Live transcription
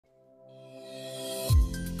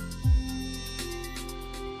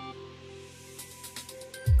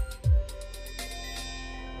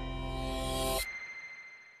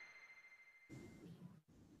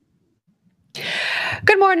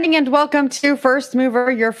Morning and welcome to First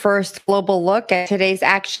Mover, your first global look at today's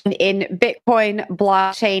action in Bitcoin,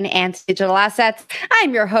 blockchain, and digital assets.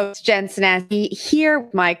 I'm your host, Jen Sinasi, here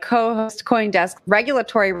with my co-host, CoinDesk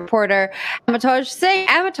regulatory reporter, Amitaj Singh.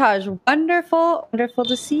 Amitaj, wonderful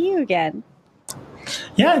to see you again.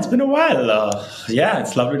 Yeah, it's been a while.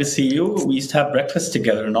 It's lovely to see you. We used to have breakfast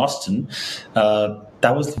together in Austin.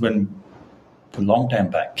 That was a long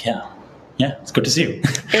time back. Yeah, it's good to see you.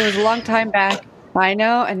 It was a long time back. I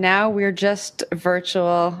know, and now we're just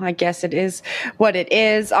virtual. I guess it is what it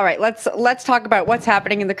is. All right, let's talk about what's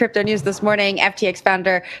happening in the crypto news this morning. FTX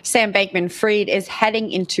founder Sam Bankman-Fried is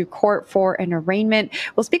heading into court for an arraignment.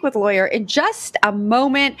 We'll speak with a lawyer in just a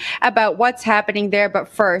moment about what's happening there, but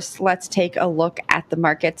first, let's take a look at the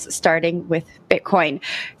markets, starting with Bitcoin.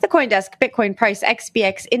 The CoinDesk Bitcoin price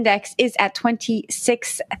XBX index is at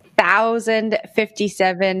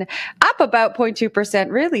 26,057, up about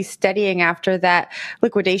 0.2%, really steadying after that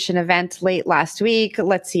liquidation event late last week.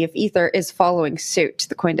 Let's see if Ether is following suit.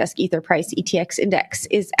 The CoinDesk Ether price ETX index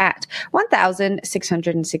is at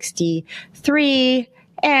 1,663.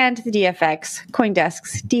 And the DFX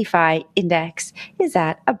CoinDesk's DeFi index is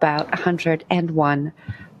at about 101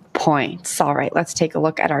 points. All right, let's take a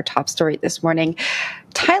look at our top story this morning.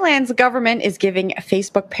 Thailand's government is giving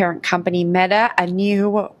Facebook parent company Meta a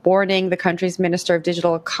new warning. The country's Minister of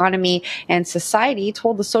Digital Economy and Society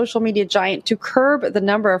told the social media giant to curb the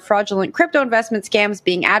number of fraudulent crypto investment scams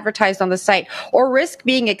being advertised on the site or risk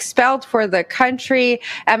being expelled for the country.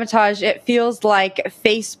 Amitaj, it feels like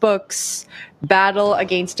Facebook's battle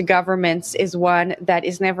against governments is one that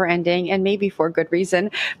is never ending, and maybe for good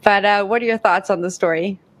reason. But what are your thoughts on the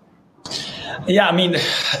story? Yeah, I mean,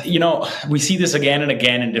 we see this again and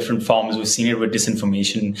again in different forms. We've seen it with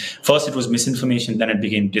disinformation. First, it was misinformation, then it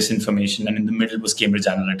became disinformation, and in the middle was Cambridge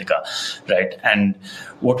Analytica, right? And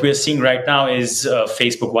what we're seeing right now is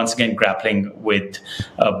Facebook once again grappling with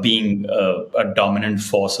being a dominant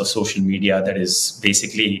force of social media that is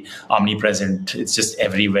basically omnipresent. It's just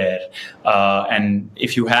everywhere. And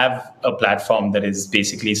if you have a platform that is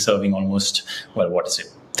basically serving almost,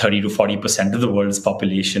 30 to 40% of the world's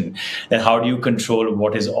population, then how do you control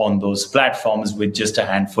what is on those platforms with just a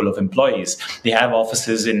handful of employees? They have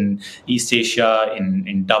offices in East Asia,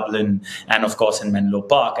 in Dublin, and of course in Menlo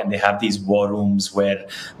Park, and they have these war rooms where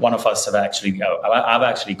one of us I've actually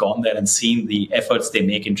gone there and seen the efforts they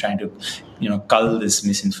make in trying to, cull this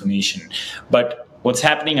misinformation. But what's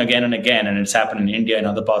happening again and again, and it's happened in India and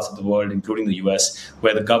other parts of the world, including the US,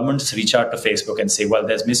 where the governments reach out to Facebook and say, well,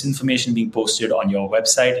 there's misinformation being posted on your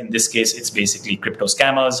website. In this case, it's basically crypto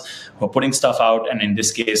scammers who are putting stuff out. And in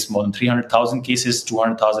this case, more than 300,000 cases,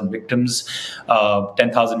 200,000 victims,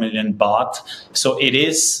 10,000 million baht. So it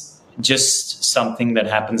is just something that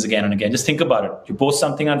happens again and again. Just think about it. You post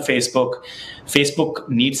something on Facebook. Facebook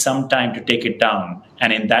needs some time to take it down.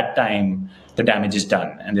 And in that time, the damage is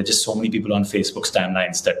done. And there are just so many people on Facebook's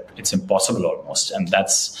timelines that it's impossible almost. And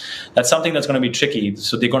that's something that's going to be tricky.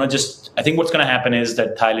 So they're going to I think what's going to happen is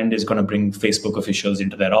that Thailand is going to bring Facebook officials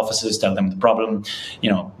into their offices, tell them the problem,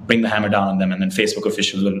 bring the hammer down on them. And then Facebook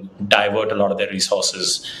officials will divert a lot of their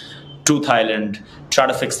resources to Thailand, try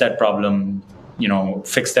to fix that problem,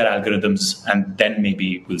 fix their algorithms, and then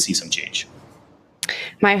maybe we'll see some change.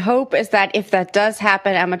 My hope is that if that does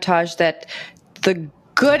happen, Amitaj, that the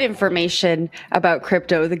good information about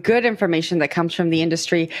crypto, the good information that comes from the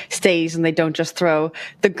industry stays, and they don't just throw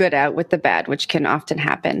the good out with the bad, which can often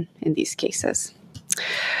happen in these cases.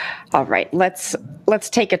 All right, let's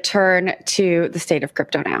take a turn to the state of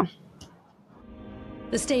crypto now.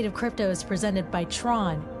 The State of Crypto is presented by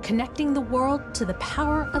Tron, connecting the world to the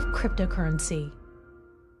power of cryptocurrency.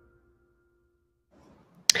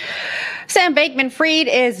 Sam Bankman-Fried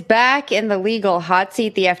is back in the legal hot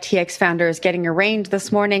seat. The FTX founder is getting arraigned this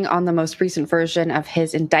morning on the most recent version of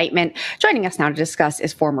his indictment. Joining us now to discuss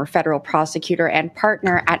is former federal prosecutor and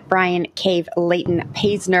partner at Bryan, Leighton,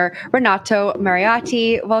 Paisner, Renato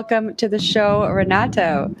Mariotti. Welcome to the show,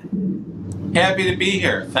 Renato. Happy to be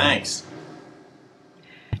here. Thanks.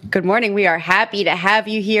 Good morning. We are happy to have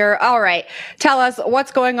you here. All right. Tell us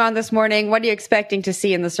what's going on this morning. What are you expecting to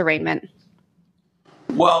see in this arraignment?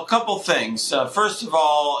 Well, a couple things. First of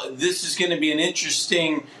all, this is going to be an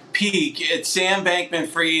interesting peek at Sam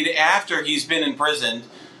Bankman-Fried after he's been imprisoned.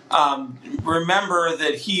 Remember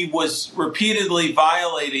that he was repeatedly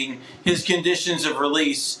violating his conditions of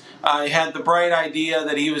release. He had the bright idea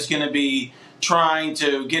that he was going to be trying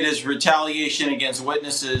to get his retaliation against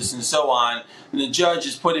witnesses and so on. And the judge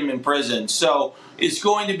has put him in prison. So it's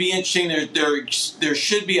going to be interesting. There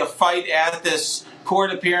should be a fight at this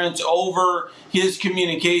court appearance over his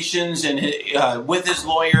communications and with his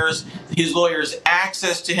lawyers'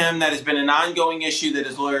 access to him. That has been an ongoing issue that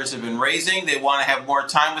his lawyers have been raising. They want to have more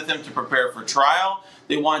time with him to prepare for trial.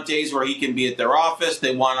 They want days where he can be at their office.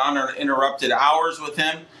 They want uninterrupted hours with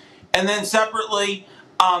him. And then separately,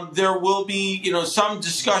 there will be, some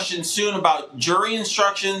discussion soon about jury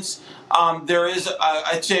instructions. There is,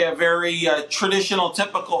 I'd say, a very traditional,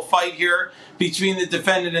 typical fight here between the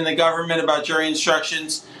defendant and the government about jury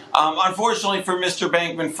instructions. Unfortunately for Mr.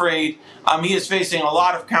 Bankman-Fried, he is facing a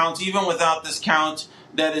lot of counts, even without this count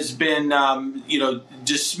that has been,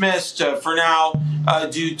 dismissed for now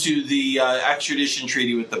due to the extradition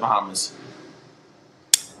treaty with the Bahamas.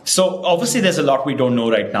 So obviously there's a lot we don't know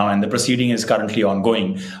right now, and the proceeding is currently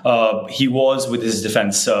ongoing. He was with his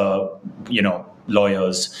defense,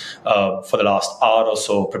 lawyers for the last hour or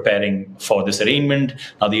so preparing for this arraignment.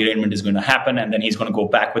 Now the arraignment is going to happen, and then he's going to go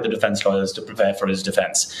back with the defense lawyers to prepare for his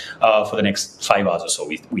defense for the next 5 hours or so,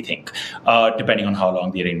 we think, depending on how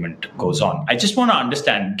long the arraignment goes on. I just want to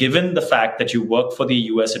understand, given the fact that you work for the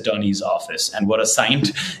U.S. Attorney's Office and were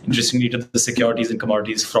assigned, interestingly, to the Securities and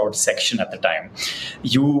Commodities Fraud section at the time,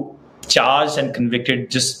 you charged and convicted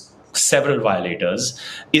just several violators.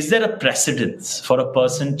 Is there a precedence for a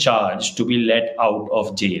person charged to be let out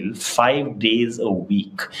of jail 5 days a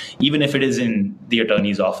week, even if it is in the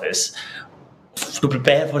attorney's office, to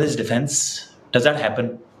prepare for his defense? Does that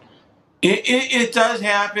happen? It does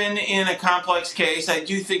happen in a complex case. I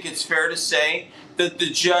do think it's fair to say that the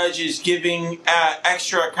judge is giving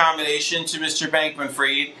extra accommodation to Mr.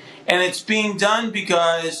 Bankman-Fried, and it's being done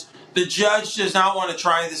because the judge does not want to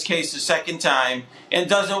try this case a second time and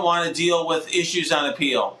doesn't want to deal with issues on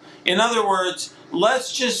appeal. In other words,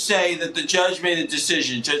 let's just say that the judge made a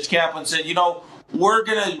decision. Judge Kaplan said, we're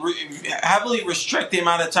going to heavily restrict the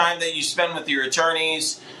amount of time that you spend with your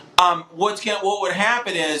attorneys. What would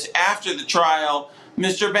happen is, after the trial,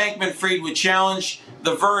 Mr. Bankman-Fried would challenge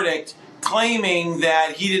the verdict, claiming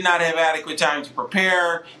that he did not have adequate time to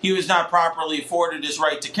prepare, he was not properly afforded his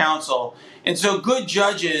right to counsel. And so good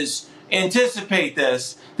judges anticipate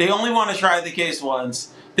this. They only want to try the case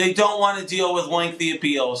once. They don't want to deal with lengthy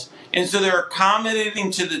appeals. And so they're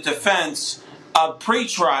accommodating to the defense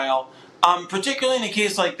pre-trial, particularly in a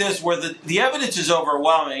case like this where the evidence is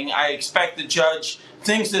overwhelming. I expect the judge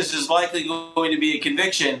thinks this is likely going to be a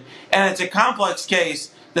conviction, and it's a complex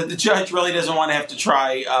case that the judge really doesn't want to have to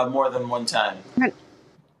try more than one time.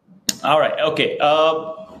 All right. Okay.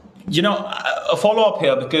 A follow-up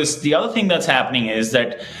here, because the other thing that's happening is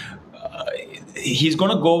that he's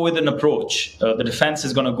going to go with an approach. The defense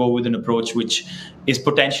is going to go with an approach which is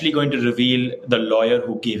potentially going to reveal the lawyer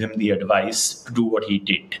who gave him the advice to do what he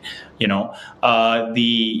did.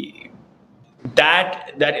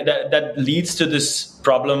 That leads to this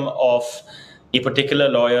problem of a particular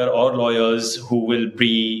lawyer or lawyers who will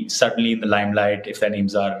be suddenly in the limelight if their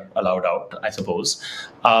names are allowed out, I suppose.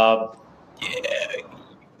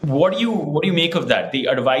 What do you make of that? The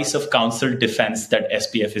advice of counsel defense that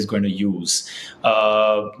SPF is going to use,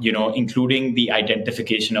 including the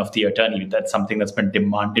identification of the attorney. That's something that's been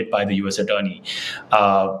demanded by the U.S. attorney.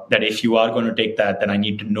 That if you are going to take that, then I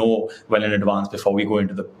need to know well in advance before we go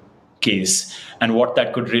into the case, and what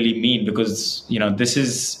that could really mean, because this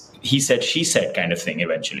is he said, she said kind of thing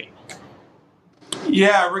eventually.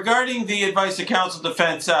 Yeah, regarding the advice of counsel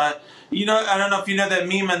defense, I don't know if you know that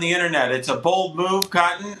meme on the internet. It's a bold move,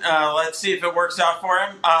 Cotton. Let's see if it works out for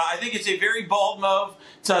him. I think it's a very bold move.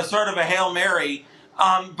 It's a sort of a Hail Mary,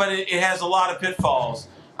 but it has a lot of pitfalls.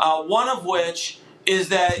 One of which is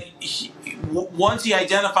that once he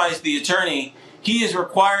identifies the attorney, he is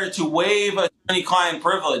required to waive attorney-client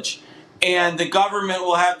privilege, and the government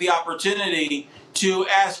will have the opportunity to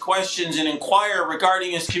ask questions and inquire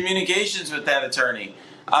regarding his communications with that attorney.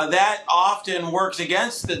 That often works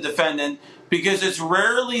against the defendant, because it's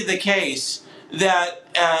rarely the case that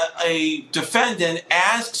a defendant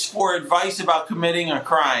asks for advice about committing a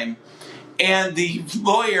crime, and the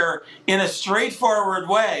lawyer, in a straightforward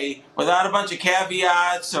way, without a bunch of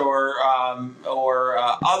caveats or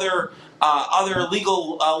other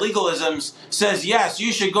legalisms, says, yes,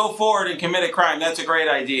 you should go forward and commit a crime. That's a great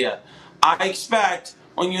idea. I expect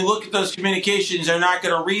when you look at those communications, they're not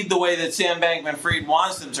going to read the way that Sam Bankman-Fried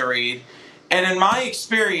wants them to read. And in my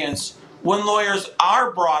experience, when lawyers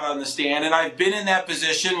are brought on the stand, and I've been in that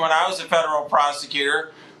position when I was a federal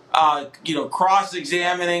prosecutor,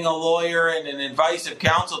 cross-examining a lawyer in an advice of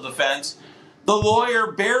counsel defense, the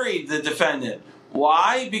lawyer buried the defendant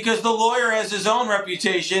Why? Because the lawyer has his own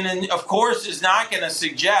reputation and, of course, is not going to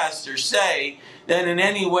suggest or say that in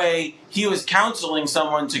any way he was counseling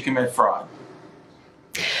someone to commit fraud.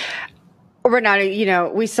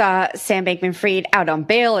 Renato, we saw Sam Bankman-Fried out on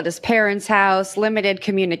bail at his parents' house, limited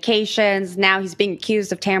communications. Now he's being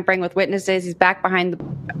accused of tampering with witnesses. He's back behind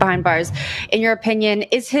bars. In your opinion,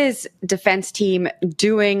 is his defense team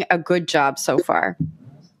doing a good job so far?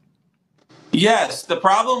 Yes, the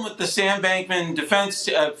problem with the Sam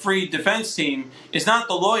Bankman-Fried defense team is not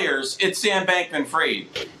the lawyers, it's Sam Bankman-Fried.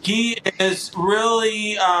 He is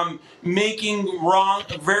really making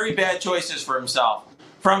very bad choices for himself.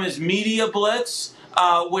 From his media blitz,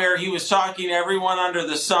 where he was talking to everyone under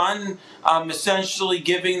the sun, essentially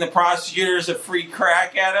giving the prosecutors a free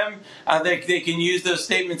crack at him. They can use those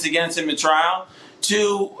statements against him at trial.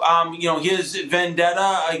 To his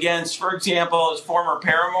vendetta against, for example, his former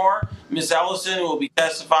paramour, Miss Ellison, who will be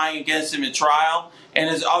testifying against him at trial, and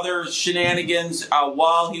his other shenanigans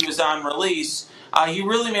while he was on release. He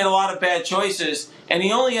really made a lot of bad choices, and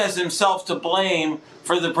he only has himself to blame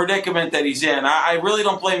for the predicament that he's in. I really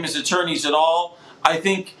don't blame his attorneys at all. I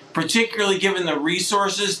think, particularly given the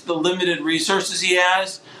resources, the limited resources he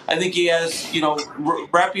has, I think he has,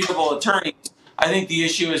 reputable attorneys. I think the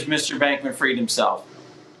issue is Mr. Bankman-Fried himself.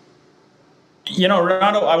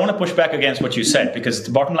 Renato, I want to push back against what you said, because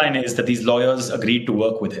the bottom line is that these lawyers agreed to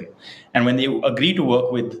work with him. And when they agree to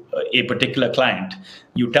work with a particular client,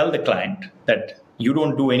 you tell the client that you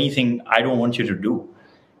don't do anything I don't want you to do.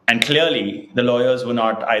 And clearly, the lawyers were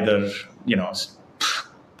not either,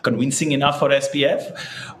 convincing enough for SBF,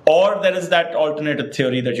 or there is that alternative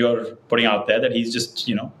theory that you're putting out there that he's just,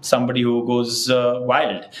 somebody who goes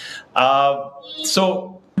wild. What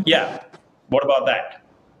about that?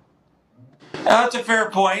 That's a fair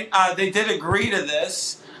point. They did agree to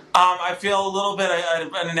this. I feel a little bit,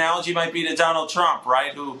 an analogy might be to Donald Trump,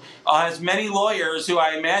 right, who has many lawyers who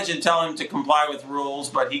I imagine tell him to comply with rules,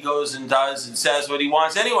 but he goes and does and says what he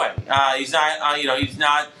wants anyway. He's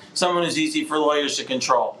not someone who's easy for lawyers to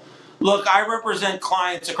control. Look, I represent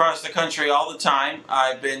clients across the country all the time.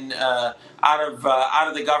 I've been out of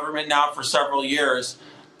the government now for several years.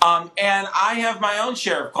 And I have my own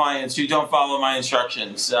share of clients who don't follow my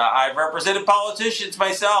instructions. I've represented politicians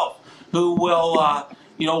myself who will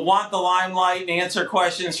want the limelight and answer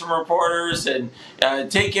questions from reporters and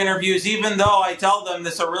take interviews, even though I tell them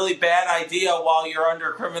this is a really bad idea while you're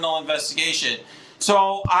under criminal investigation.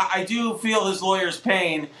 So I do feel his lawyers'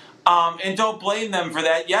 pain and don't blame them for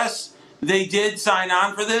that. Yes, they did sign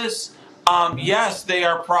on for this. Yes, they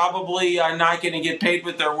are probably not going to get paid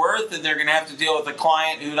what they're worth, and they're going to have to deal with a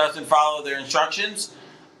client who doesn't follow their instructions.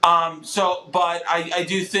 But I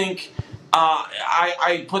do think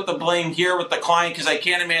I put the blame here with the client, because I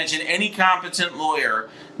can't imagine any competent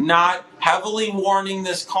lawyer not heavily warning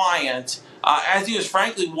this client, as he was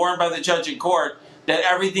frankly warned by the judge in court, that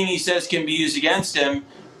everything he says can be used against him,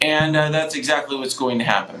 and that's exactly what's going to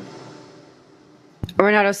happen.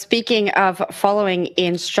 Renato, speaking of following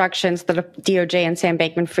instructions, the DOJ and Sam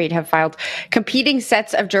Bankman-Fried have filed competing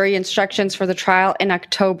sets of jury instructions for the trial in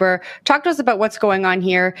October. Talk to us about what's going on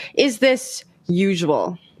here. Is this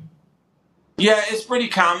usual? Yeah, it's pretty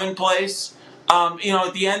commonplace. At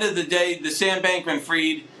the end of the day, the Sam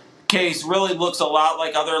Bankman-Fried case really looks a lot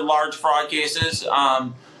like other large fraud cases.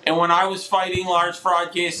 And when I was fighting large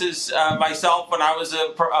fraud cases myself, when I was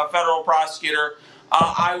a federal prosecutor,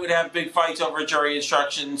 I would have big fights over jury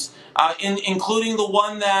instructions, including the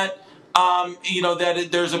one that, that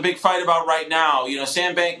there's a big fight about right now.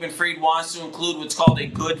 Sam Bankman-Fried wants to include what's called a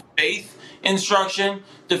good faith instruction.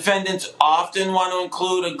 Defendants often want to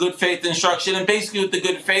include a good faith instruction. And basically what the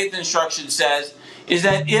good faith instruction says is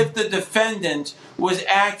that if the defendant was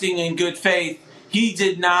acting in good faith, he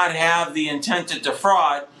did not have the intent to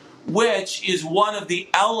defraud, which is one of the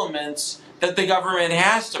elements that the government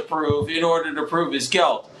has to prove in order to prove his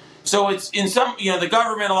guilt. So it's in some, the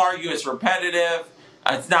government will argue it's repetitive,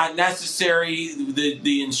 it's not necessary,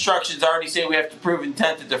 the instructions already say we have to prove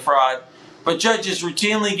intent to defraud, but judges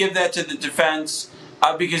routinely give that to the defense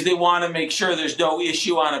because they want to make sure there's no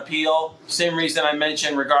issue on appeal. Same reason I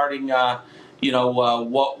mentioned regarding, why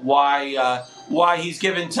he's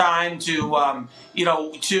given time to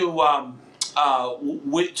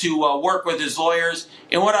work with his lawyers,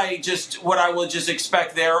 and what I will just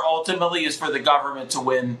expect there ultimately is for the government to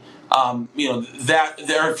win, for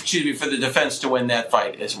the defense to win that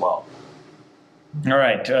fight as well. All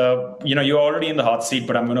right, you're already in the hot seat,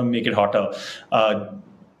 but I'm going to make it hotter.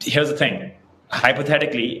 Here's the thing: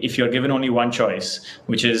 hypothetically, if you're given only one choice,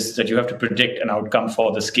 which is that you have to predict an outcome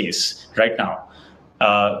for this case right now,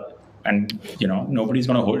 And, nobody's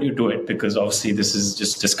going to hold you to it, because obviously this is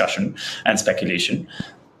just discussion and speculation.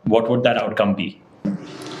 What would that outcome be?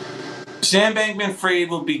 Sam Bankman-Fried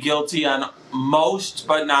will be guilty on most,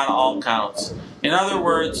 but not all counts. In other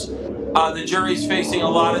words, the jury's facing a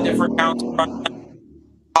lot of different counts.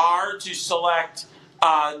 Hard to select,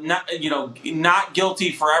 not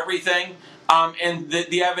guilty for everything, and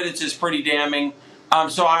the evidence is pretty damning.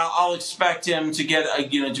 So I'll expect him to get,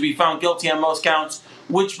 to be found guilty on most counts,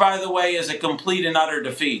 which, by the way, is a complete and utter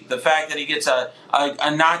defeat. The fact that he gets a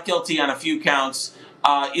not guilty on a few counts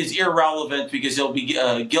is irrelevant, because he'll be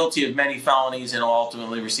guilty of many felonies and will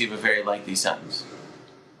ultimately receive a very lengthy sentence.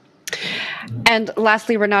 And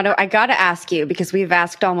lastly, Renato, I got to ask you, because we've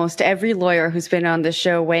asked almost every lawyer who's been on the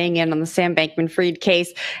show weighing in on the Sam Bankman-Fried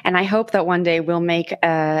case, and I hope that one day we'll make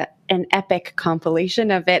an epic compilation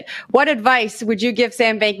of it. What advice would you give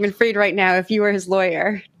Sam Bankman-Fried right now if you were his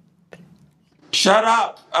lawyer? Shut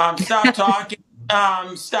up. Stop talking.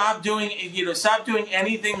 Stop doing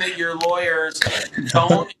anything that your lawyers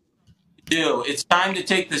don't do. It's time to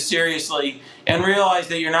take this seriously and realize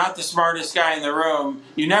that you're not the smartest guy in the room.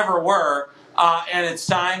 You never were. And it's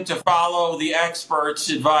time to follow the experts'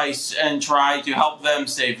 advice and try to help them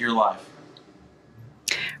save your life.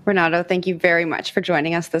 Renato, thank you very much for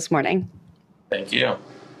joining us this morning. Thank you.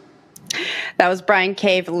 That was Bryan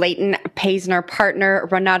Cave, Leighton Paisner partner,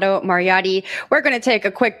 Renato Mariotti. We're going to take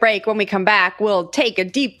a quick break. When we come back, we'll take a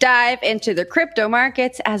deep dive into the crypto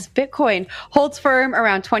markets as Bitcoin holds firm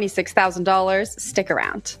around $26,000. Stick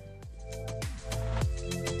around.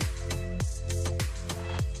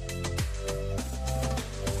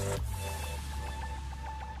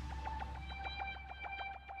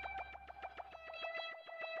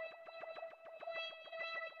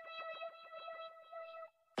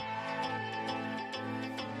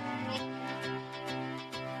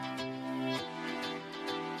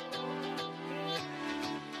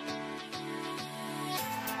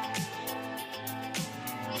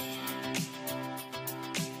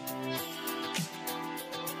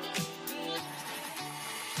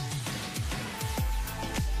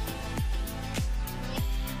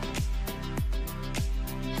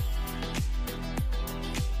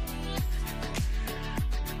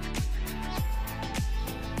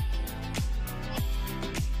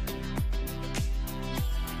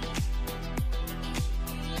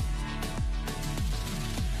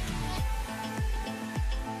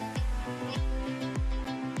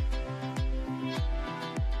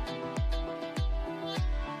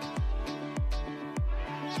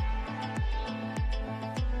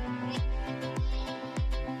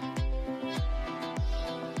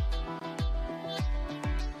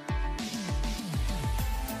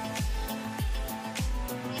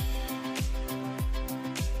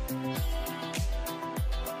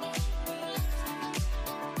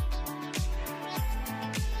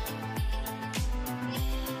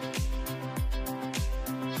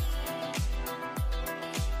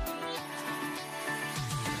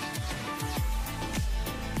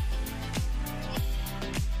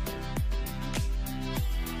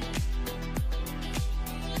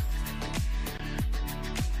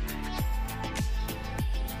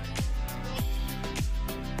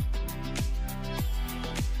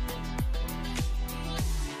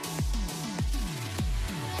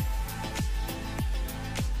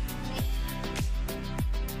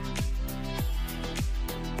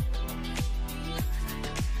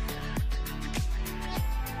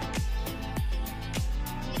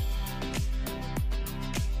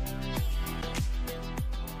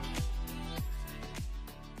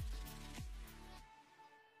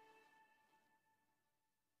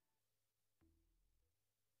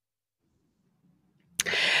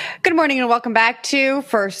 Good morning and welcome back to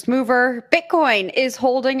First Mover. Bitcoin is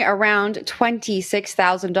holding around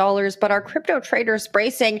 $26,000, but are crypto traders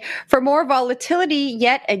bracing for more volatility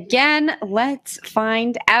yet again? Let's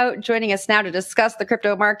find out. Joining us now to discuss the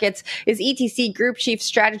crypto markets is ETC Group Chief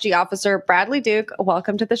Strategy Officer Bradley Duke.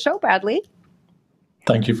 Welcome to the show, Bradley.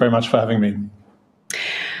 Thank you very much for having me.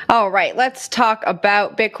 All right, let's talk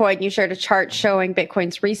about Bitcoin. You shared a chart showing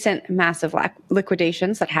Bitcoin's recent massive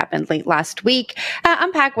liquidations that happened late last week.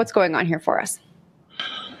 Unpack what's going on here for us.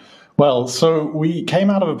 Well, so we came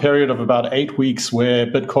out of a period of about 8 weeks where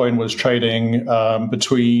Bitcoin was trading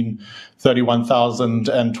between $31,000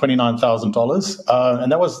 and $29,000,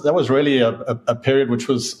 and that was really a period which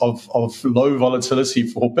was of low volatility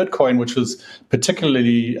for Bitcoin, which was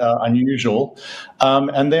particularly unusual.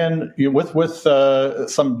 And then with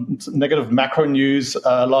some negative macro news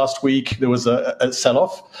last week, there was a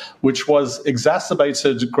sell-off, which was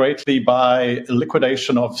exacerbated greatly by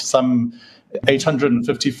liquidation of some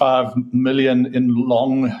 855 million in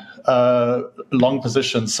long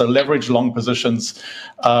positions, so leveraged long positions,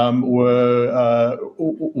 were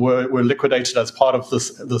liquidated as part of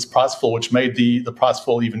this price fall, which made the price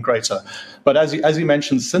fall even greater. But as you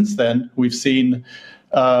mentioned, since then we've seen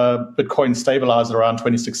Bitcoin stabilize around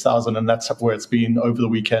 26,000, and that's where it's been over the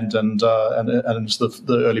weekend and into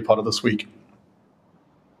the early part of this week.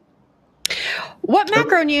 What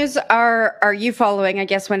macro news are you following, I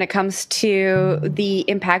guess, when it comes to the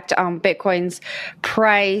impact on Bitcoin's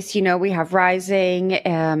price? You know, we have rising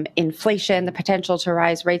inflation, the potential to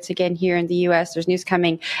rise rates again here in the U.S. There's news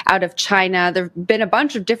coming out of China. There have been a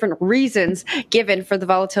bunch of different reasons given for the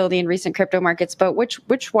volatility in recent crypto markets, but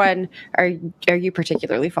which one are you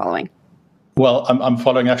particularly following? Well, I'm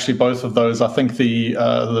following actually both of those. I think the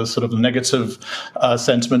sort of negative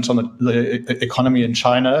sentiment on the economy in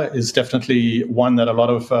China is definitely one that a lot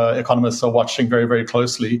of economists are watching very, very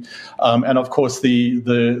closely. And of course,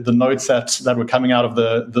 the notes that were coming out of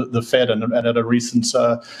the Fed and at a recent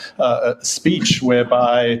speech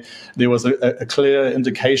whereby there was a clear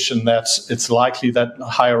indication that it's likely that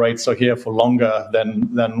higher rates are here for longer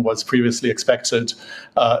than was previously expected,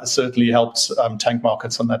 certainly helped tank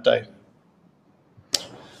markets on that day.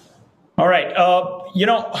 All right.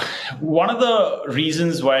 One of the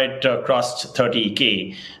reasons why it crossed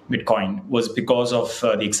 30K Bitcoin was because of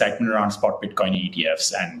the excitement around spot Bitcoin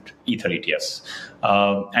ETFs and Ether ETFs.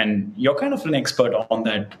 And you're kind of an expert on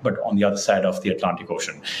that, but on the other side of the Atlantic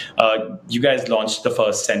Ocean. You guys launched the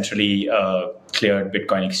first centrally cleared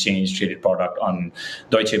Bitcoin exchange traded product on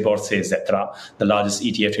Deutsche Börse Xetra, the largest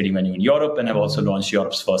ETF trading venue in Europe, and have also launched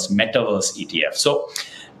Europe's first metaverse ETF. So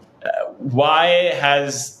why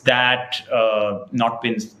has that not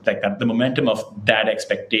been like that? The momentum of that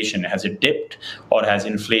expectation, has it dipped, or has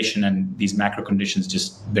inflation and these macro conditions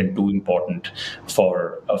just been too important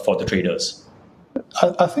for the traders?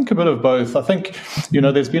 I think a bit of both. I think,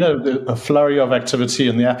 there's been a flurry of activity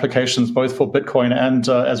in the applications, both for Bitcoin and,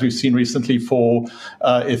 as we've seen recently, for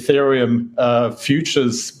Ethereum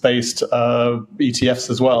futures-based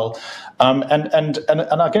ETFs as well. And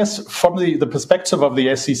I guess from the perspective of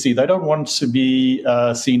the SEC, they don't want to be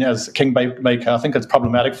seen as a kingmaker. I think it's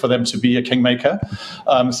problematic for them to be a kingmaker.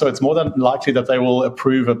 So it's more than likely that they will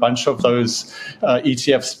approve a bunch of those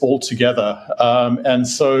ETFs altogether.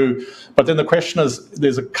 But then the question is,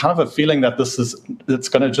 there's a kind of a feeling that this is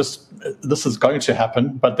going to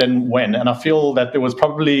happen, but then when? And I feel that there was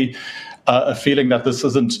probably a feeling that this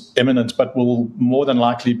isn't imminent, but will more than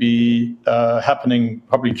likely be happening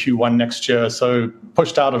probably Q1 next year. So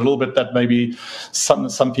pushed out a little bit that maybe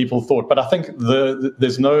some people thought. But I think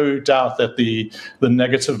there's no doubt that the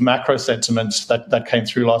negative macro sentiment that came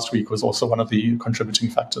through last week was also one of the contributing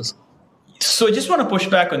factors. So I just want to push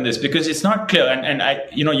back on this because it's not clear. And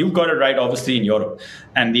you've got it right, obviously, in Europe.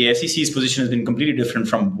 And the SEC's position has been completely different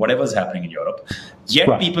from whatever's happening in Europe. Yet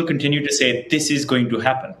right. People continue to say this is going to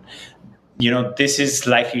happen. This is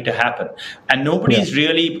likely to happen. And nobody is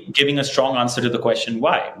really giving a strong answer to the question,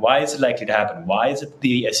 why? Why is it likely to happen? Why is it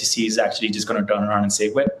the SEC is actually just going to turn around and say,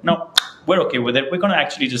 we're okay with it. We're going to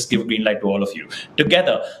actually just give a green light to all of you.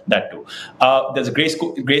 Together, that too. There's a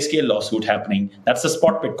grayscale lawsuit happening. That's the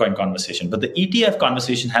spot Bitcoin conversation. But the ETF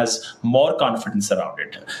conversation has more confidence around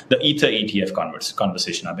it. The Ether ETF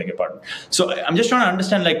conversation, I beg your pardon. So I'm just trying to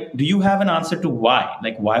understand, do you have an answer to why?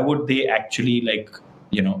 Why would they actually,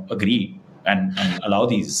 agree and allow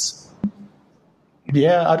these?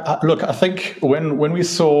 Yeah, look, I think when we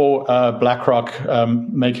saw BlackRock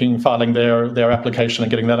filing their application and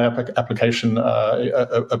getting that application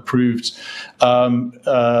approved,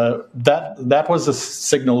 that was a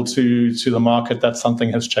signal to the market that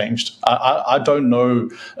something has changed. I don't know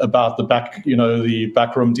about the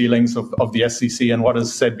backroom dealings of the SEC and what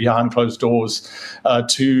is said behind closed doors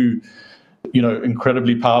to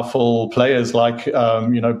incredibly powerful players like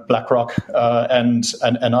BlackRock and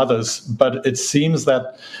others, but it seems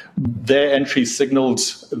that their entry signaled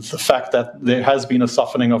the fact that there has been a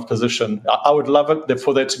softening of position. I would love it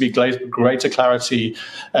for there to be greater clarity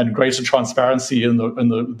and greater transparency in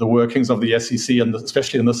the workings of the SEC, and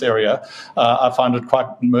especially in this area. I find it quite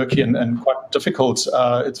murky and quite difficult.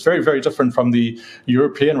 It's very, very different from the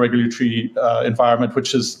European regulatory environment,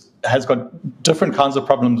 which has got different kinds of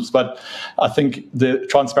problems, but I think the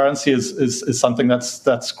transparency is something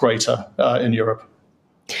that's greater in Europe.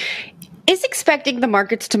 Is expecting the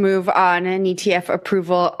markets to move on an ETF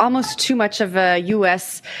approval almost too much of a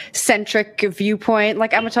U.S.-centric viewpoint?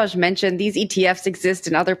 Like Amitaj mentioned, these ETFs exist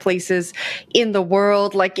in other places in the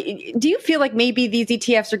world. Do you feel like maybe these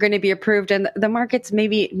ETFs are going to be approved and the market's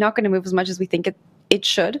maybe not going to move as much as we think it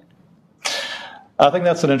should? I think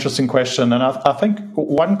that's an interesting question, and I think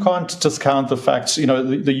one can't discount the fact,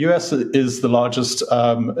 the U.S. is the largest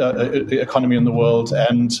economy in the world,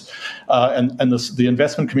 and the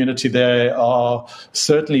investment community there are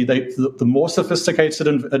certainly the more sophisticated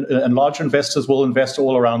and larger investors will invest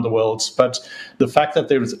all around the world. But the fact that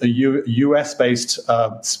there is a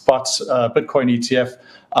U.S.-based spot Bitcoin ETF,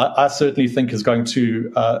 I certainly think is going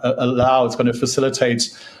to it's going to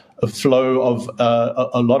facilitate a flow of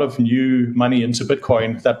a lot of new money into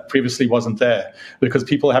Bitcoin that previously wasn't there, because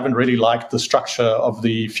people haven't really liked the structure of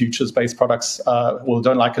the futures-based products,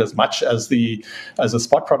 don't like it as much as a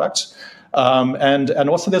spot product. And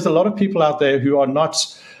also there's a lot of people out there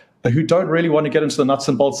who don't really want to get into the nuts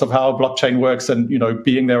and bolts of how blockchain works and,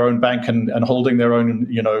 being their own bank and holding their own,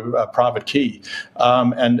 private key.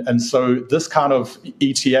 And so this kind of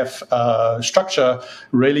ETF structure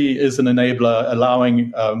really is an enabler,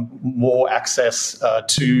 allowing more access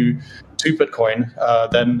to Bitcoin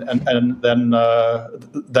than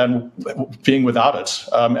being without it.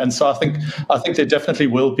 And so I think there definitely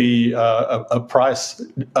will be a price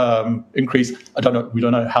increase. I don't know. We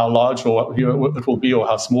don't know how large or it will be or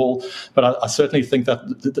how small, but I certainly think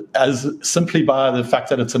that as simply by the fact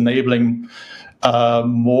that it's enabling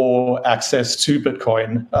more access to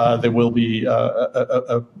Bitcoin, there will be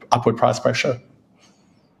a upward price pressure.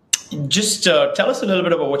 Just tell us a little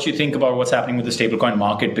bit about what you think about what's happening with the stablecoin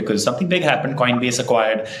market, because something big happened. Coinbase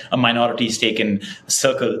acquired a minority stake in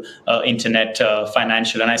Circle Internet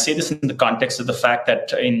Financial. And I say this in the context of the fact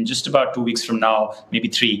that in just about 2 weeks from now, maybe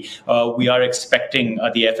 3, we are expecting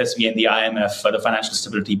the FSB and the IMF, the Financial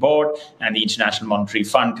Stability Board, and the International Monetary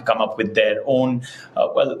Fund to come up with their own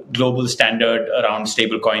global standard around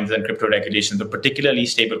stablecoins and crypto regulations, but particularly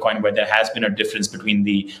stablecoin, where there has been a difference between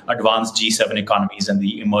the advanced G7 economies and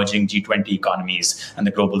the emerging G20 economies and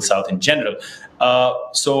the global south in general.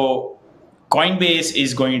 So Coinbase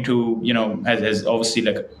is going to, has obviously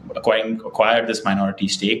acquired this minority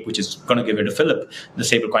stake, which is going to give it a fillip in the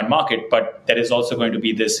stablecoin market. But there is also going to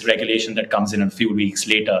be this regulation that comes in a few weeks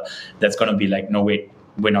later that's going to be like, no, wait,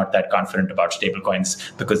 we're not that confident about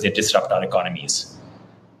stablecoins because they disrupt our economies.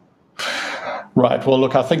 Right. Well,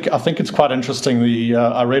 look, I think it's quite interesting.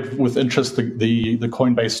 I read with interest the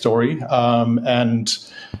Coinbase story, and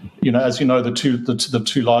as you know, the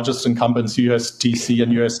two largest incumbents, USDC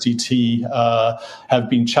and USDT, have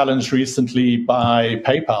been challenged recently by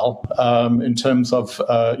PayPal in terms of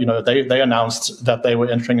they announced that they were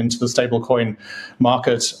entering into the stablecoin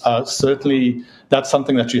market. Certainly, that's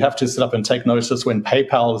something that you have to sit up and take notice when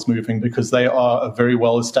PayPal is moving, because they are a very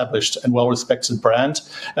well-established and well-respected brand,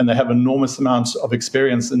 and they have enormous amounts of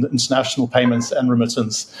experience in international payments and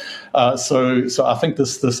remittance. So I think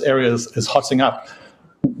this area is hotting up.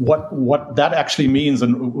 What that actually means,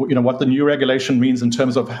 and what the new regulation means in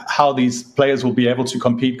terms of how these players will be able to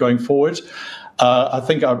compete going forward, I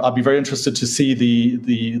think I'd be very interested to see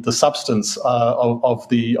the substance of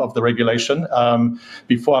the regulation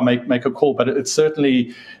before I make a call. But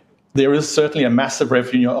there is certainly a massive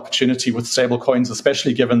revenue opportunity with stablecoins,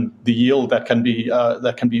 especially given the yield that can be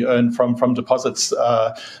earned from deposits,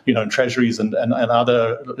 in treasuries and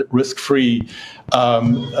other risk-free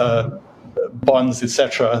bonds,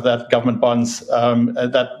 etc., that government bonds.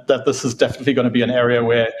 That this is definitely going to be an area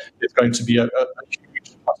where there's going to be a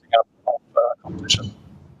huge passing up of competition.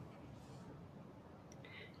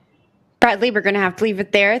 Bradley, we're going to have to leave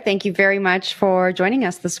it there. Thank you very much for joining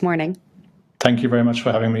us this morning. Thank you very much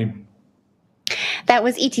for having me. That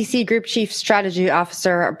was ETC Group Chief Strategy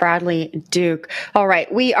Officer Bradley Duke. All right,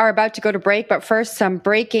 we are about to go to break, but first, some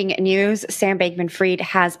breaking news. Sam Bankman-Fried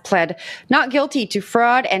has pled not guilty to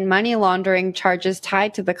fraud and money laundering charges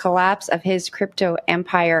tied to the collapse of his crypto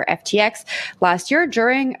empire, FTX, last year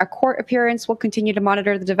during a court appearance. We'll continue to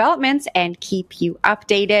monitor the developments and keep you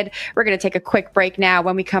updated. We're going to take a quick break now.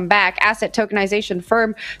 When we come back, asset tokenization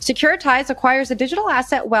firm Securitize acquires a digital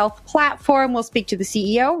asset wealth platform. We'll speak to the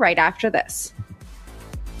CEO right after this.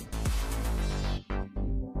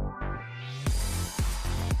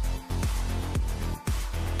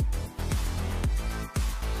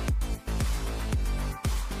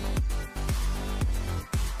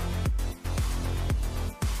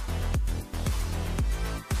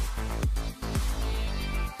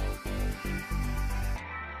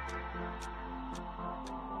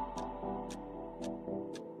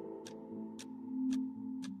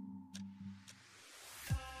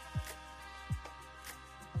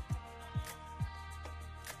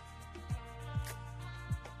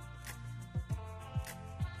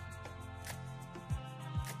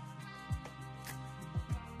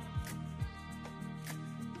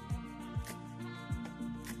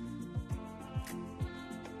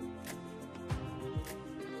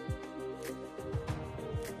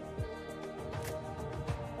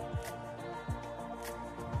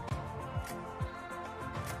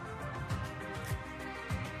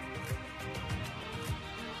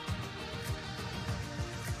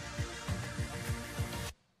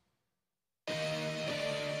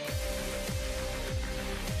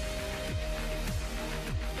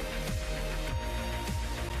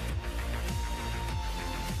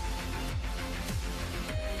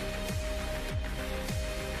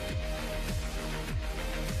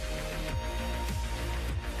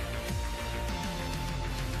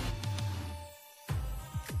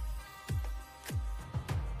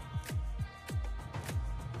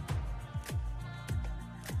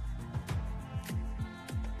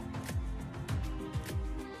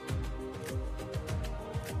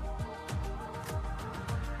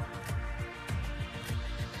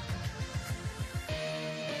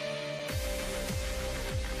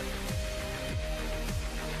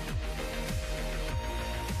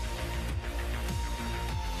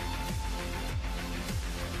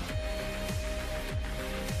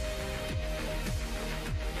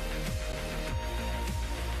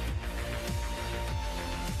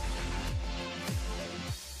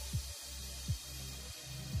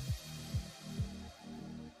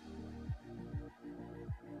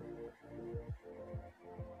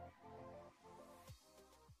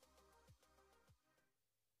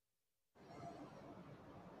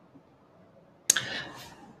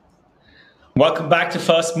 Welcome back to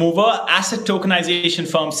First Mover. Asset tokenization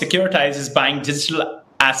firm Securitize is buying digital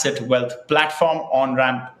asset wealth platform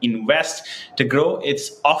Onramp Invest to grow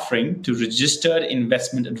its offering to registered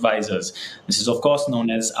investment advisors. This is, of course,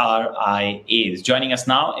 known as RIAs. Joining us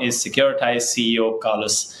now is Securitize CEO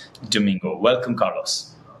Carlos Domingo. Welcome,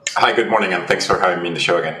 Carlos. Hi, good morning, and thanks for having me in the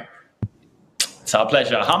show again. It's our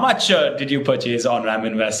pleasure. How much did you purchase Onramp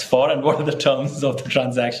Invest for, and what are the terms of the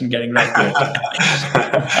transaction getting right to it?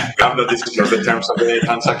 I'm not disclose the terms of the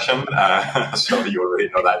transaction, so you already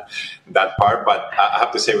know that part. But I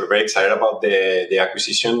have to say we're very excited about the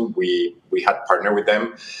acquisition. We had partnered with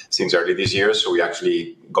them since early this year, so we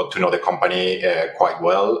actually got to know the company quite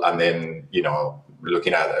well. And then,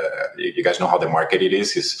 looking at, you guys know how the market it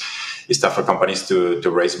is. It's tough for companies to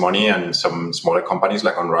raise money, and some smaller companies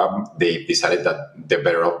like Onramp, they decided that they're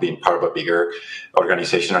better off being part of a bigger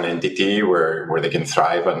organization and entity where they can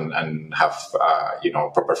thrive and have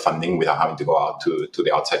proper funding without having to go out to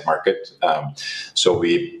the outside market. So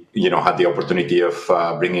we had the opportunity of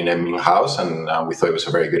bringing them in-house, and we thought it was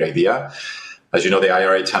a very good idea. As you know, the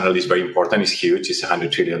IRA channel is very important. It's huge. It's $100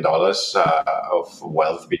 trillion of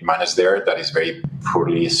wealth being managed there that is very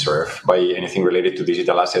poorly served by anything related to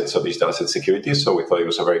digital assets or digital asset securities. So we thought it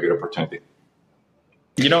was a very good opportunity.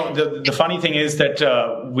 The funny thing is that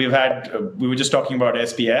we were just talking about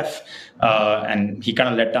SBF, and he kind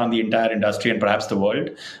of let down the entire industry and perhaps the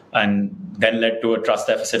world, and then led to a trust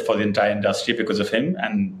deficit for the entire industry because of him.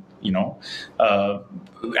 And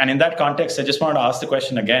and in that context, I just wanted to ask the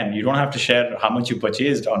question again. You don't have to share how much you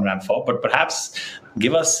purchased Onramp for, but perhaps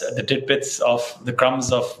give us the tidbits of the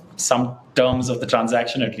crumbs of some terms of the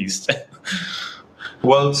transaction at least.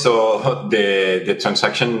 Well, so the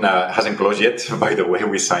transaction hasn't closed yet. By the way,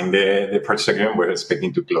 we signed the purchase agreement. We're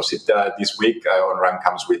expecting to close it this week. Onramp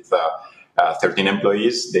comes with 13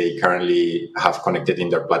 employees. They currently have connected in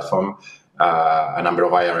their platform a number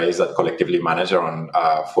of IRAs that collectively manage around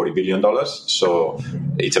 $40 billion. So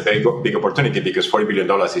it's a very big opportunity because $40 billion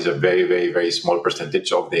is a very, very, very small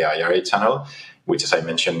percentage of the IRA channel, which, as I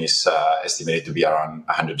mentioned, is estimated to be around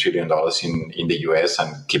 $100 trillion in the US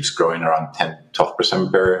and keeps growing around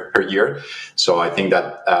 10-12% per year. So I think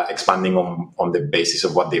that expanding on the basis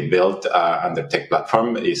of what they built and their tech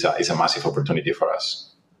platform is a massive opportunity for us.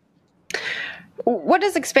 What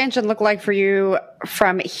does expansion look like for you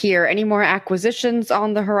from here? Any more acquisitions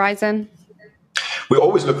on the horizon? We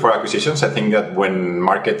always look for acquisitions. I think that when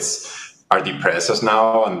markets are depressed as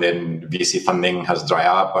now, and then VC funding has dried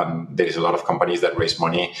up, and there is a lot of companies that raised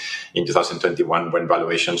money in 2021 when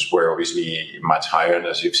valuations were obviously much higher. And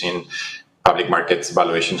as you've seen, public markets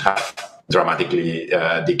valuations have dramatically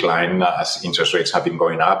declined as interest rates have been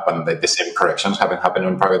going up, and the same corrections haven't happened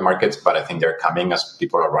on private markets, but I think they're coming as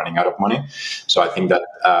people are running out of money. So I think that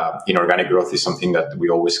inorganic growth is something that we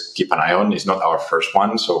always keep an eye on. It's not our first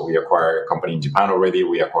one. So we acquired a company in Japan already.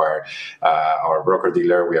 We acquired our broker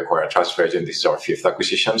dealer. We acquired a trust agent. This is our 5th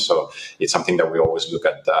acquisition. So it's something that we always look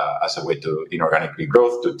at as a way to inorganically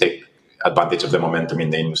growth, to take advantage of the momentum in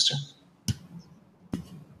the industry.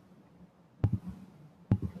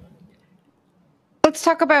 Let's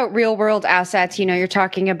talk about real world assets. You're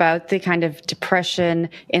talking about the kind of depression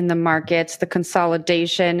in the markets, the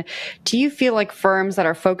consolidation. Do you feel like firms that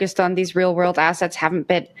are focused on these real world assets haven't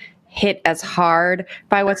been hit as hard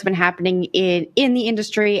by what's been happening in the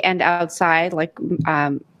industry and outside, like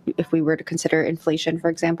if we were to consider inflation, for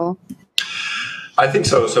example? I think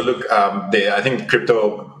so. So look, I think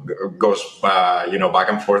crypto goes, back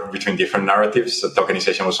and forth between different narratives. So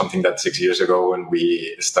tokenization was something that 6 years ago, when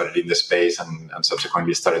we started in the space and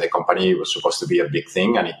subsequently started the company, it was supposed to be a big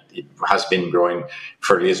thing, and it has been growing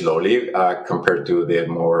fairly slowly compared to the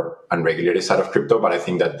more unregulated side of crypto. But I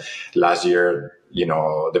think that last year,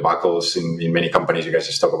 debacles in many companies. You guys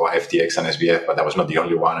just talk about FTX and SBF, but that was not the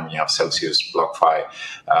only one. I mean, you have Celsius, BlockFi,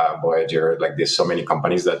 Voyager. Like, there's so many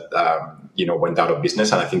companies that went out of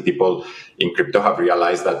business. And I think people in crypto have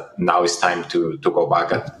realized that now it's time to go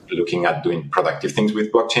back at looking at doing productive things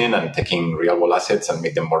with blockchain and taking real world assets and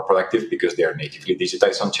make them more productive because they are natively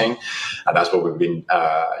digitized on chain. And that's what we've been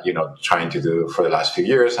trying to do for the last few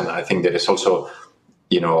years. And I think there is also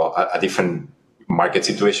a different market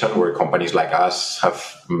situation where companies like us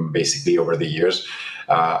have basically over the years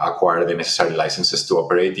acquired the necessary licenses to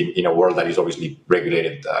operate in a world that is obviously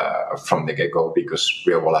regulated from the get-go, because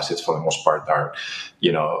real world assets for the most part are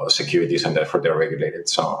securities, and therefore they're regulated.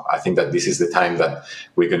 So I think that this is the time that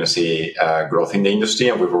we're going to see growth in the industry,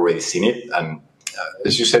 and we've already seen it. And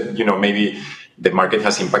as you said, maybe the market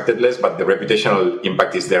has impacted less, but the reputational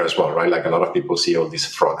impact is there as well, right? Like a lot of people see all this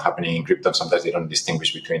fraud happening in crypto, and sometimes they don't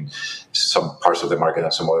distinguish between some parts of the market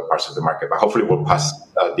and some other parts of the market. But hopefully we'll pass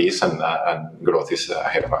this, and growth is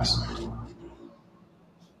ahead of us.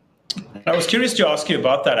 I was curious to ask you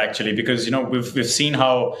about that, actually, because we've seen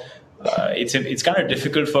how it's kind of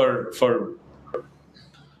difficult for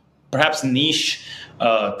perhaps niche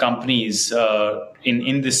companies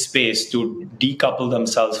in this space to decouple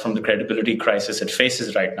themselves from the credibility crisis it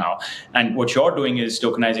faces right now. And what you're doing is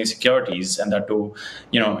tokenizing securities, and that too,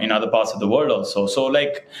 in other parts of the world also. So,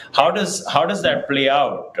 like, how does that play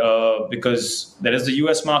out? Because there is the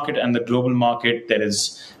U.S. market and the global market. There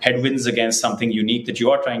is headwinds against something unique that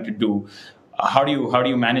you are trying to do. How do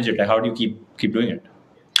you manage it? Like, how do you keep doing it?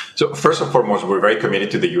 So first and foremost, we're very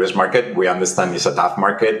committed to the U.S. market. We understand it's a tough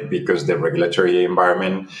market because the regulatory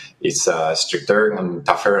environment is stricter and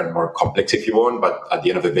tougher and more complex, if you want. But at the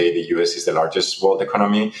end of the day, the U.S. is the largest world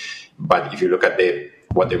economy. But if you look at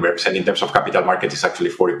what they represent in terms of capital markets, is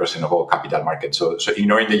actually 40% of all capital markets. So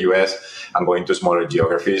ignoring the U.S. and going to smaller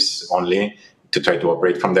geographies only to try to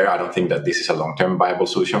operate from there, I don't think that this is a long-term viable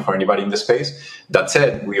solution for anybody in the space. That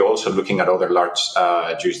said, we're also looking at other large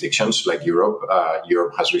jurisdictions like Europe.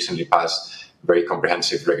 Europe has recently passed very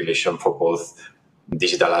comprehensive regulation for both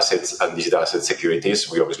digital assets and digital asset securities.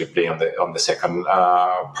 We obviously play on the second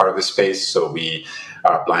part of the space, so we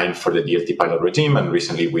are applying for the DLT pilot regime. And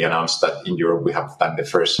recently, we announced that in Europe we have done the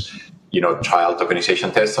first trial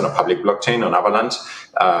tokenization test on a public blockchain on Avalanche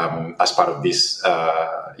as part of this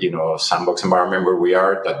sandbox environment where we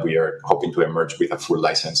are hoping to emerge with a full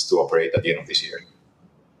license to operate at the end of this year.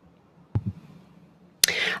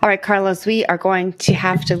 All right, Carlos, we are going to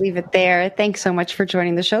have to leave it there. Thanks so much for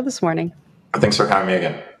joining the show this morning. Thanks for having me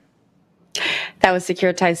again. That was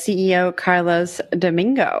Securitize CEO Carlos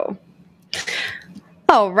Domingo.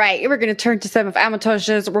 All right, we're going to turn to some of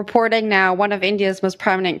Amitosh's reporting now. One of India's most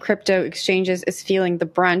prominent crypto exchanges is feeling the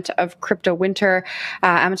brunt of crypto winter.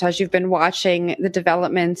 Amitosh, you've been watching the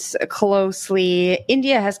developments closely.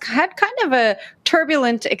 India has had kind of a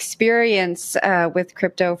turbulent experience with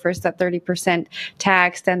crypto. First, that 30%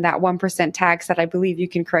 tax, then that 1% tax that I believe, you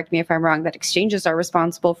can correct me if I'm wrong, that exchanges are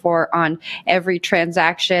responsible for on every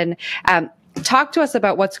transaction. Talk to us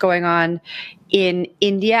about what's going on in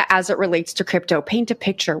India as it relates to crypto. Paint a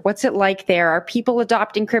picture. What's it like there? Are people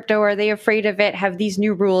adopting crypto? Are they afraid of it? Have these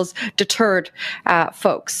new rules deterred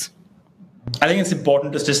folks? I think it's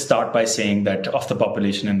important to just start by saying that of the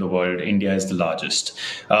population in the world, India is the largest.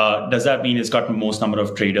 Does that mean it's got the most number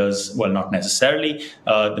of traders? Well, not necessarily.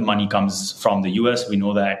 The money comes from the US, we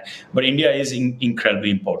know that. But India is incredibly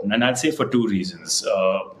important. And I'd say for two reasons.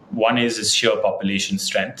 One is its sheer population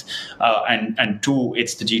strength, and two,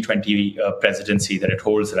 it's the G20 presidency that it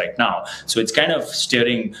holds right now. So it's kind of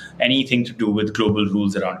steering anything to do with global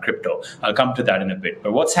rules around crypto. I'll come to that in a bit.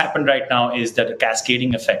 But what's happened right now is that a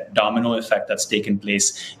cascading effect, domino effect that's taken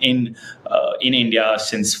place in India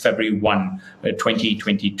since February 1,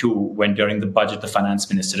 2022, when during the budget, the finance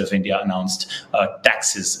minister of India announced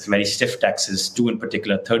taxes, very stiff taxes, two in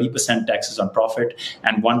particular, 30% taxes on profit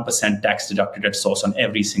and 1% tax deducted at source on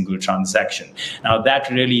every single transaction. Now that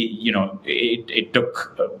really, it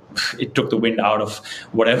took the wind out of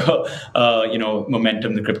whatever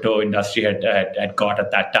momentum the crypto industry had got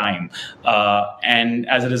at that time. And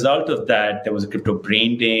as a result of that, there was a crypto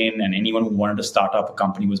brain drain, and anyone who wanted to start up a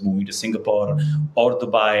company was moving to Singapore or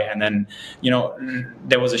Dubai. And then,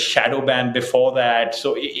 there was a shadow ban before that.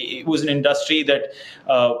 So it was an industry that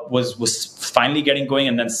was finally getting going,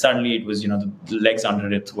 and then suddenly it was, the legs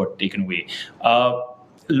under it were taken away.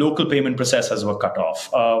 Local payment processors were cut off.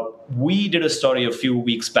 We did a story a few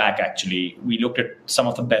weeks back, actually. We looked at some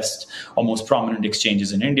of the best or most prominent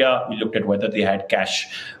exchanges in India. We looked at whether they had cash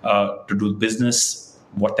to do business,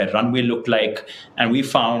 what their runway looked like. And we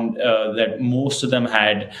found that most of them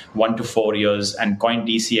had 1 to 4 years, and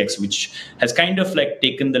CoinDCX, which has kind of like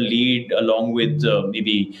taken the lead along with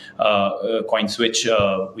maybe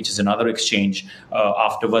CoinSwitch, which is another exchange,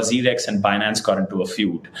 after WazirX and Binance got into a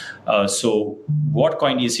feud. So what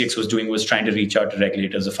CoinDCX was doing was trying to reach out to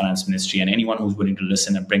regulators, the finance ministry, and anyone who's willing to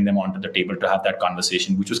listen and bring them onto the table to have that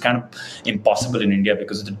conversation, which was kind of impossible in India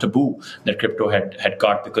because of the taboo that crypto had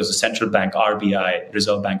got, because the central bank, RBI,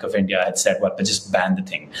 Reserve Bank of India, had said, well, just ban the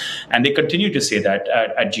thing. And they continue to say that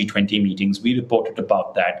at G20 meetings. We reported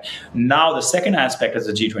about that. Now, the second aspect is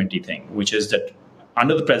the G20 thing, which is that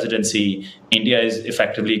under the presidency, India is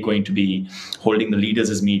effectively going to be holding the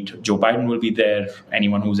leaders' meet. Joe Biden will be there.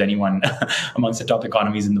 Anyone who's anyone amongst the top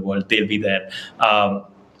economies in the world, they'll be there.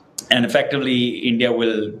 And effectively, India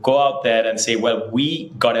will go out there and say, well, we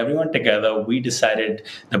got everyone together. We decided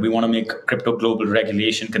that we want to make crypto global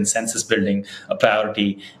regulation, consensus building a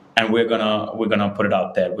priority. And we're gonna put it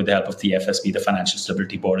out there with the help of the FSB, the Financial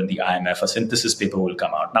Stability Board, and the IMF. A synthesis paper will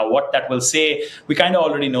come out. Now, what that will say, we kind of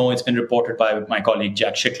already know. It's been reported by my colleague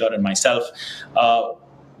Jack Schickler and myself.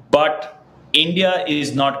 But India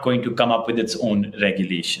is not going to come up with its own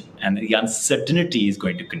regulation, and the uncertainty is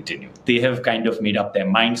going to continue. They have kind of made up their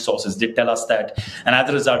mind. Sources did tell us that. And as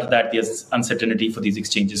a result of that, the uncertainty for these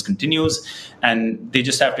exchanges continues, and they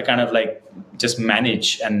just have to kind of like just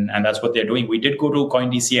manage, and that's what they're doing. We did go to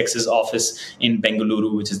CoinDCX's office in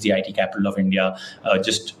Bengaluru, which is the IT capital of India,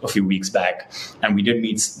 just a few weeks back, and we did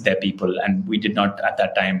meet their people, and we did not at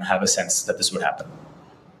that time have a sense that this would happen.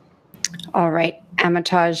 All right,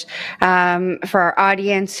 Amitaj, for our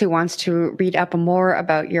audience who wants to read up more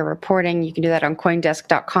about your reporting, you can do that on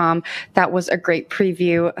coindesk.com. That was a great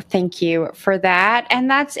preview. Thank you for that. And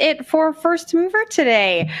that's it for First Mover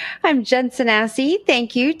today. I'm Jen Sanasi.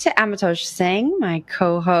 Thank you to Amitaj Singh, my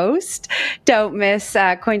co-host. Don't miss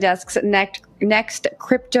CoinDesk's next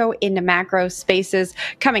Crypto in Macro Spaces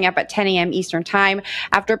coming up at 10 a.m. Eastern Time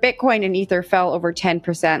after Bitcoin and Ether fell over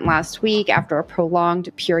 10% last week after a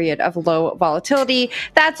prolonged period of low volatility.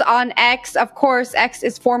 That's on X. Of course, X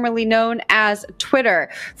is formerly known as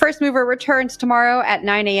Twitter. First Mover returns tomorrow at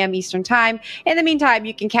 9 a.m. Eastern Time. In the meantime,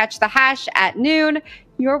 you can catch the hash at noon.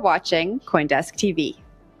 You're watching CoinDesk TV.